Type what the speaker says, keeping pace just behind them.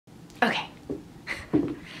Okay.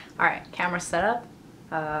 Alright, camera set up.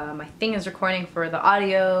 My thing is recording for the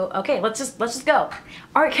audio. Okay, let's just go.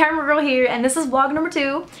 Alright, camera girl here, and this is vlog number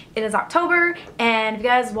 2. It is October, and if you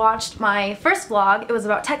guys watched my first vlog, it was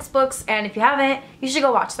about textbooks, and if you haven't, you should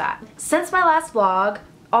go watch that. Since my last vlog,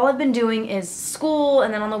 all I've been doing is school,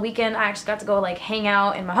 and then on the weekend I actually got to go like hang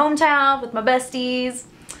out in my hometown with my besties.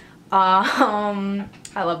 I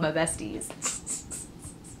love my besties.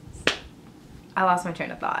 I lost my train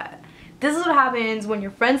of thought. This is what happens when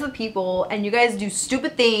you're friends with people and you guys do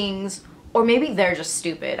stupid things, or maybe they're just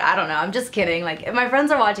stupid. I don't know, I'm just kidding. Like, if my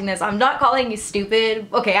friends are watching this, I'm not calling you stupid.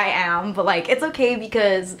 Okay, I am, but like, it's okay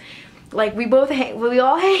because like we all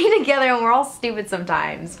hang together and we're all stupid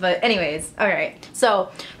sometimes. But anyways, alright.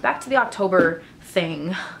 So, back to the October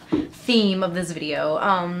theme of this video.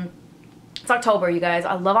 It's October, you guys.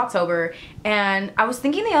 I love October. And I was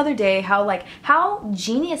thinking the other day how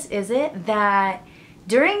genius is it that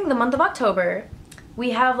during the month of October, we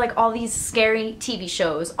have like all these scary TV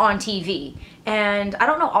shows on TV. And I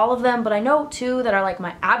don't know all of them, but I know 2 that are like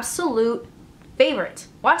my absolute favorite.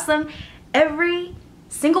 Watch them every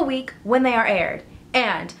single week when they are aired.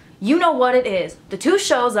 And you know what it is. The 2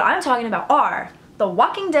 shows that I'm talking about are The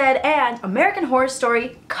Walking Dead and American Horror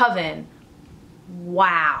Story Coven.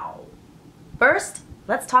 Wow. First,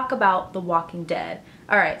 let's talk about The Walking Dead.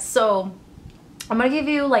 Alright, so I'm gonna give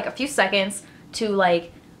you like a few seconds to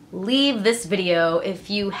like leave this video if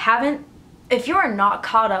you are not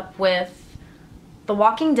caught up with The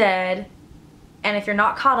Walking Dead and if you're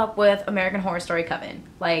not caught up with American Horror Story Coven.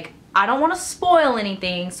 Like, I don't want to spoil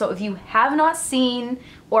anything, so if you have not seen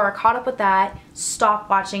or are caught up with that, stop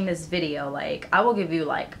watching this video. Like, I will give you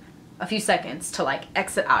like a few seconds to like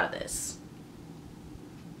exit out of this.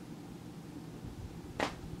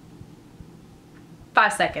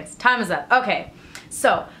 5 seconds. Time is up. Okay,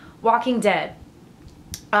 so Walking Dead.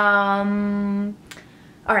 Alright,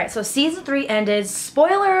 so season 3 ended.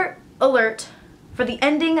 Spoiler alert for the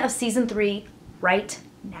ending of season 3 right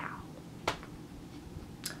now.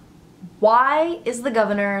 Why is the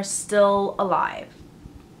governor still alive?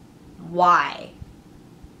 Why?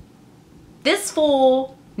 This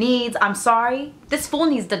fool needs, I'm sorry, this fool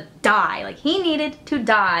needs to die. Like, he needed to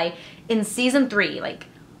die in season 3. Like,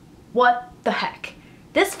 what the heck?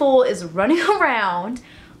 This fool is running around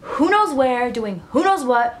who knows where, doing who knows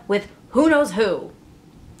what with who knows who.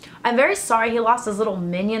 I'm very sorry he lost his little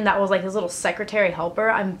minion that was like his little secretary helper.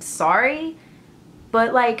 I'm sorry.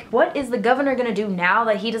 But like, what is the governor gonna do now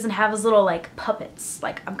that he doesn't have his little like puppets?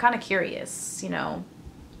 Like, I'm kind of curious, you know.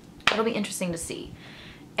 It'll be interesting to see.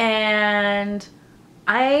 And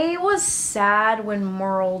I was sad when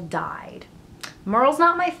Merle died. Merle's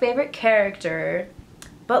not my favorite character.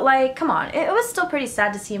 But like, come on, it was still pretty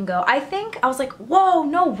sad to see him go. I was like, whoa,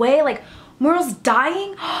 no way, like, Merle's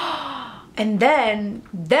dying? And then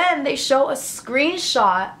they show a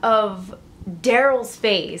screenshot of Daryl's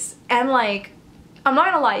face. And like, I'm not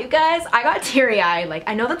gonna lie, you guys, I got teary-eyed. Like,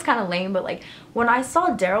 I know that's kind of lame, but like, when I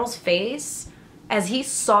saw Daryl's face as he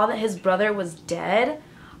saw that his brother was dead,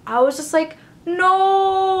 I was just like,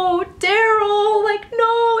 no, Daryl, like,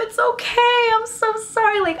 no, it's okay, I'm so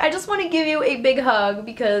sorry. Like, I just want to give you a big hug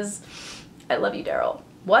because I love you, Daryl.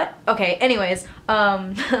 What? Okay, anyways,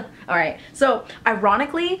 alright, so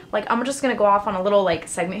ironically, like, I'm just gonna go off on a little like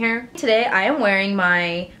segment here. Today I am wearing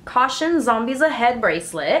my Caution Zombies Ahead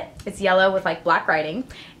bracelet. It's yellow with like black writing,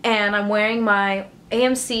 and I'm wearing my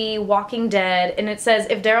AMC Walking Dead, and it says,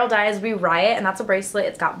 if Daryl dies, we riot, and that's a bracelet.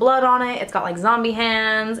 It's got blood on it, it's got like zombie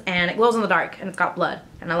hands, and it glows in the dark, and it's got blood,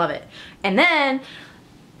 and I love it. And then,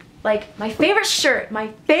 like, my favorite shirt,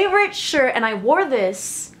 and I wore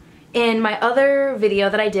this in my other video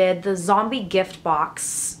that I did, the zombie gift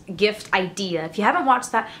box, gift idea. If you haven't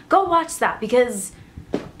watched that, go watch that, because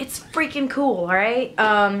it's freaking cool, alright?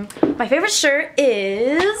 My favorite shirt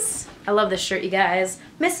is, I love this shirt, you guys,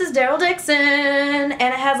 Mrs. Daryl Dixon, and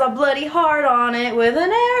it has a bloody heart on it with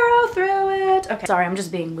an arrow through it. Okay, sorry, I'm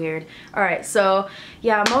just being weird. Alright, so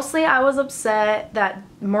yeah, mostly I was upset that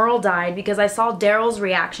Merle died because I saw Daryl's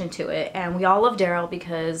reaction to it, and we all love Daryl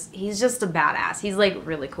because he's just a badass. He's like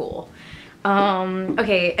really cool.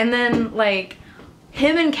 Okay, and then like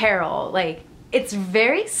him and Carol, like, it's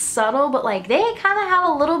very subtle, but like they kind of have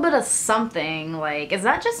a little bit of something. Like, is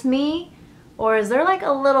that just me? Or is there like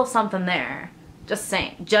a little something there? Just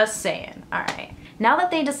saying. Alright. Now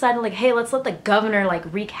that they decided like, hey, let's let the governor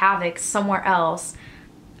like wreak havoc somewhere else,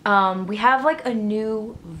 we have like a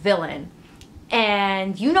new villain.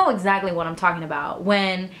 And you know exactly what I'm talking about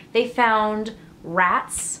when they found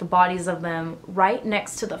rats, the bodies of them, right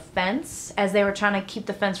next to the fence as they were trying to keep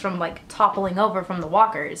the fence from like toppling over from the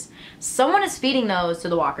walkers. Someone is feeding those to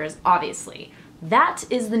the walkers, obviously. That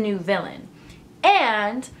is the new villain.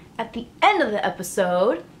 And at the end of the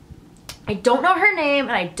episode, I don't know her name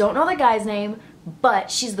and I don't know the guy's name, but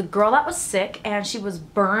she's the girl that was sick and she was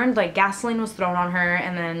burned, like gasoline was thrown on her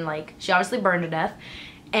and then like she obviously burned to death.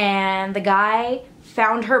 And the guy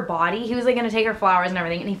found her body. He was like gonna take her flowers and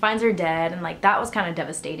everything and he finds her dead and like that was kind of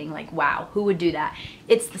devastating. Like wow, who would do that?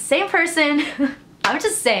 It's the same person. I'm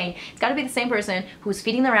just saying, it's gotta be the same person who was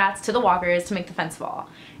feeding the rats to the walkers to make the fence fall.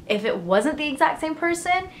 If it wasn't the exact same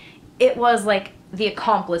person, it was like the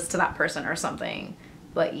accomplice to that person or something.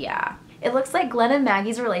 But yeah. It looks like Glenn and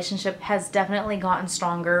Maggie's relationship has definitely gotten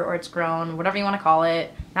stronger, or it's grown, whatever you want to call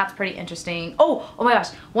it. That's pretty interesting. Oh my gosh.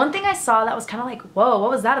 One thing I saw that was kind of like, whoa,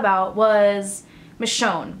 what was that about, was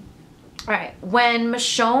Michonne. Alright, when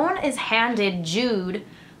Michonne is handed Judith,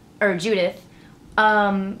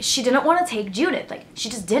 she didn't want to take Judith. Like, she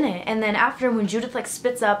just didn't. And then after, when Judith like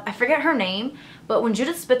spits up, I forget her name, but when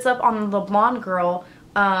Judith spits up on the blonde girl,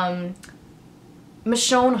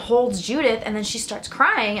 Michonne holds Judith and then she starts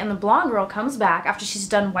crying and the blonde girl comes back after she's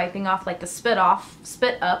done wiping off like the spit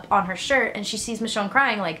up on her shirt and she sees Michonne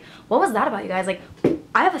crying. Like, what was that about, you guys? Like,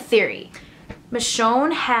 I have a theory.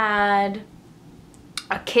 Michonne had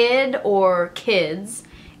a kid or kids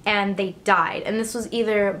and they died, and this was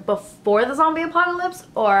either before the zombie apocalypse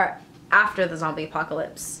or after the zombie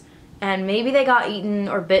apocalypse, and maybe they got eaten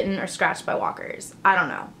or bitten or scratched by walkers. I don't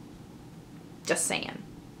know. Just saying.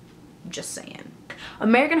 Just saying.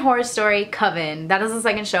 American Horror Story Coven. That is the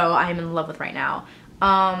second show I am in love with right now.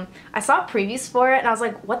 I saw previews for it and I was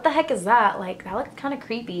like, what the heck is that? Like, that looks kind of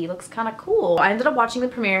creepy. Looks kind of cool. I ended up watching the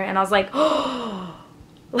premiere and I was like, oh,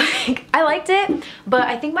 like, I liked it, but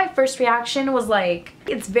I think my first reaction was like,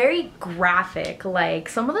 it's very graphic. Like,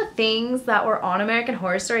 some of the things that were on American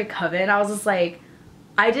Horror Story Coven, I was just like,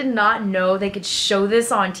 I did not know they could show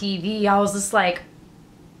this on TV. I was just like,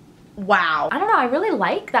 wow. I don't know, I really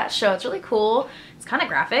like that show. It's really cool. It's kind of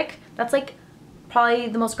graphic. That's like probably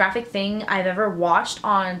the most graphic thing I've ever watched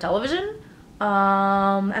on television.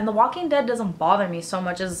 And The Walking Dead doesn't bother me so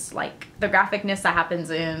much as like the graphicness that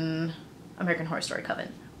happens in American Horror Story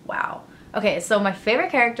Coven. Wow. Okay, so my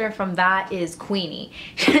favorite character from that is Queenie.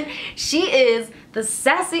 She is the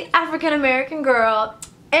sassy African-American girl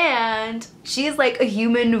and she's like a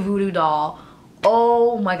human voodoo doll.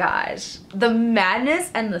 Oh my gosh, the madness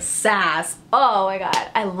and the sass. Oh my god,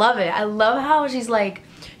 I love it. I love how she's like,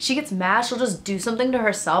 she gets mad, she'll just do something to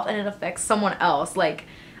herself and it affects someone else. Like,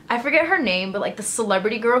 I forget her name, but like the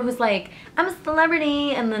celebrity girl who's like, I'm a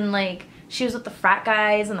celebrity, and then like she was with the frat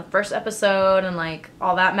guys in the first episode and like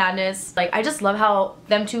all that madness. Like, I just love how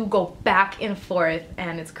them two go back and forth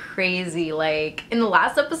and it's crazy. Like, in the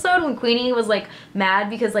last episode when Queenie was like mad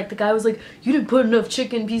because like the guy was like, you didn't put enough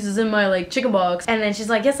chicken pieces in my like chicken box, and then she's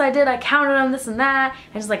like, yes I did, I counted them, this and that,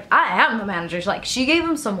 and she's like, I am the manager. She's like, she gave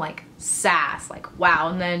him some like sass, like wow.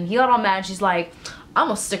 And then he got all mad and she's like, I'm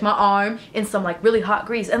gonna stick my arm in some like really hot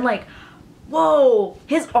grease, and like, whoa,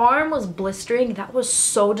 his arm was blistering. That was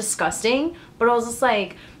so disgusting. But I was just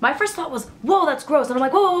like, my first thought was, whoa, that's gross. And I'm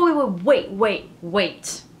like, whoa,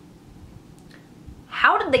 wait.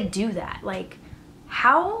 How did they do that? Like,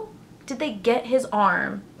 how did they get his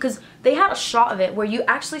arm? Because they had a shot of it where you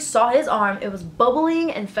actually saw his arm. It was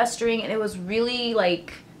bubbling and festering and it was really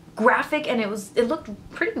like graphic and it looked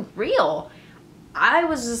pretty real. I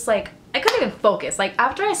was just like, I couldn't even focus. Like,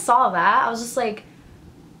 after I saw that, I was just like,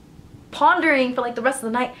 pondering for like the rest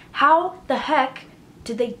of the night, how the heck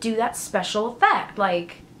did they do that special effect?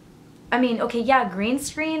 Like, I mean, okay, yeah, green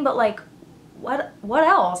screen, but like, what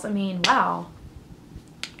else? I mean, wow.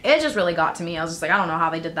 It just really got to me. I was just like, I don't know how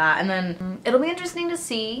they did that. And then it'll be interesting to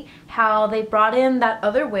see how they brought in that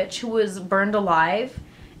other witch who was burned alive,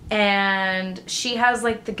 and she has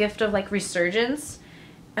like the gift of like resurgence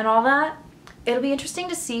and all that. It'll be interesting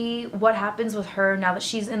to see what happens with her now that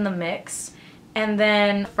she's in the mix. And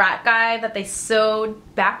then the frat guy that they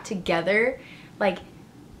sewed back together, like,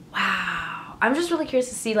 wow. I'm just really curious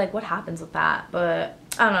to see like what happens with that, but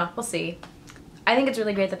I don't know, we'll see. I think it's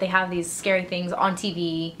really great that they have these scary things on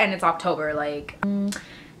TV and it's October. Like,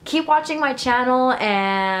 keep watching my channel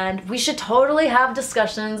and we should totally have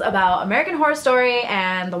discussions about American Horror Story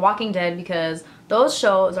and The Walking Dead because those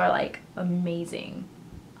shows are like amazing.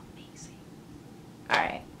 Amazing.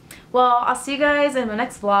 Alright. Well, I'll see you guys in my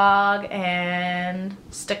next vlog and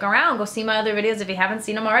stick around. Go see my other videos if you haven't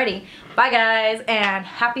seen them already. Bye guys and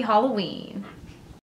happy Halloween.